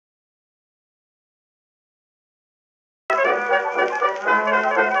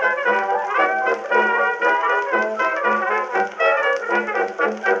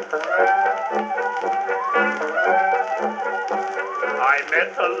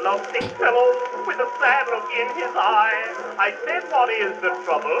met a lovesick fellow with a sad look in his eye. I said, what is the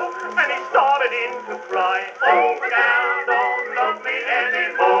trouble? And he started in to cry. Oh, my gal don't love me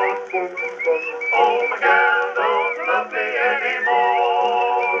anymore. Oh, my gal don't love me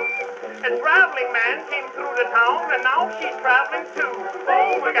anymore. A traveling man came through the town, and now she's traveling too.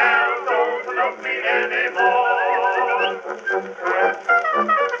 Oh, my gal don't love me anymore.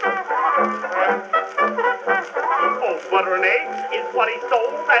 Oh, butter and eggs is what he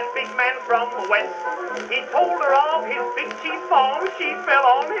sold, that big man from the west. He told her of his big cheese farm, she fell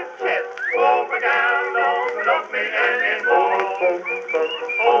on his chest. Oh, my gal don't love me anymore.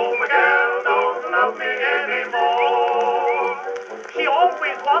 Oh, my gal don't love me anymore. She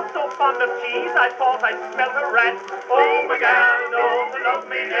always was so fond of cheese, I thought I'd smell her rat. Oh, my gal don't love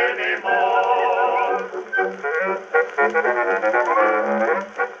me anymore.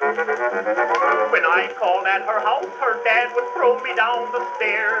 When I called at her house, her dad would throw me down the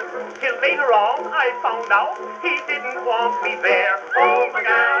stairs. Till later on, I found out he didn't want me there. Oh, my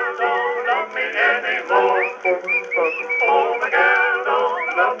gal don't love me anymore. Oh, my gal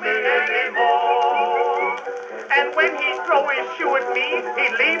don't love me anymore. And when he'd throw his shoe at me,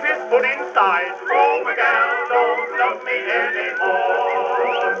 he'd leave his foot inside. Oh, my gal don't love me anymore.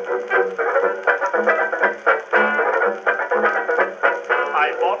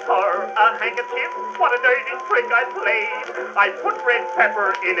 I bought her a handkerchief, what a dirty trick I played. I put red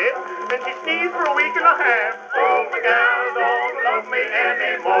pepper in it, and she sneezed for a week and a half. Oh, my gal don't love me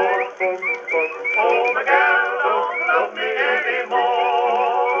anymore. Oh, my gal don't love me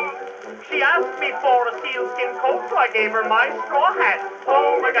anymore. She asked me for a sealskin coat, so I gave her my straw hat.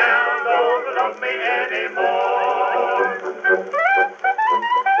 Oh, my gal don't love me anymore.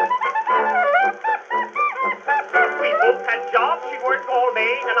 We both had jobs, she worked all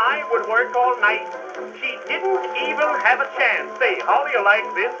day and I would work all night. She didn't even have a chance. Say, how do you like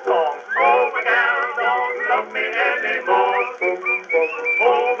this song? Oh, my gal don't love me anymore.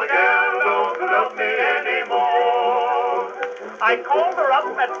 Oh, my gal don't love me anymore. I called her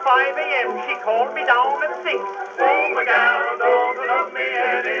up at 5 a.m. She called me down at 6. Oh, my gal don't love me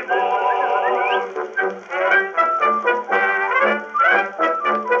anymore.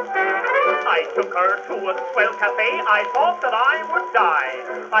 I took her to a swell cafe, I thought that I would die.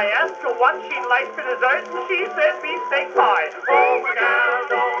 I asked her what she'd like for dessert, and she said beefsteak pie. Oh, my gal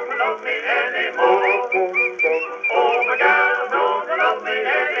don't love me anymore. Oh, my gal don't love me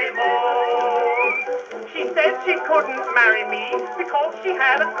anymore. She said she couldn't marry me because she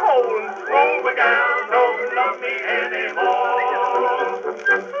had a cold. Oh, my gal don't love me anymore.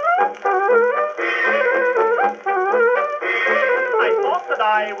 I thought that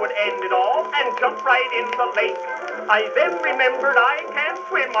I would end it all and jump right in the lake. I then remembered I can't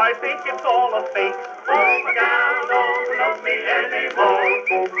swim, I think it's all a fake. Oh, my gal don't love me anymore.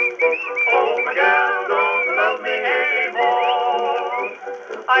 Oh, my gal don't love me anymore.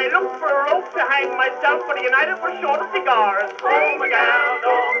 I looked for a rope to hang myself, but United was short of cigars. Oh, my gal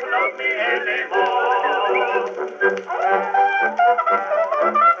don't love me anymore.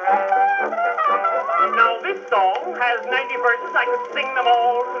 Now this song has 90 verses, I could sing them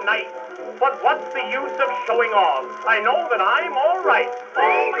all tonight. But what's the use of showing off? I know that I'm all right.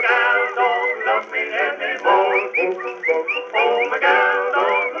 Oh, my gal don't love me anymore. Oh, my gal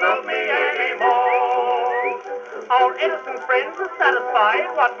don't love me anymore. Our Edison friends are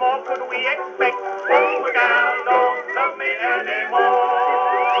satisfied. What more could we expect? Oh, my gal don't love me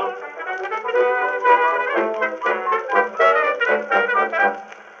anymore.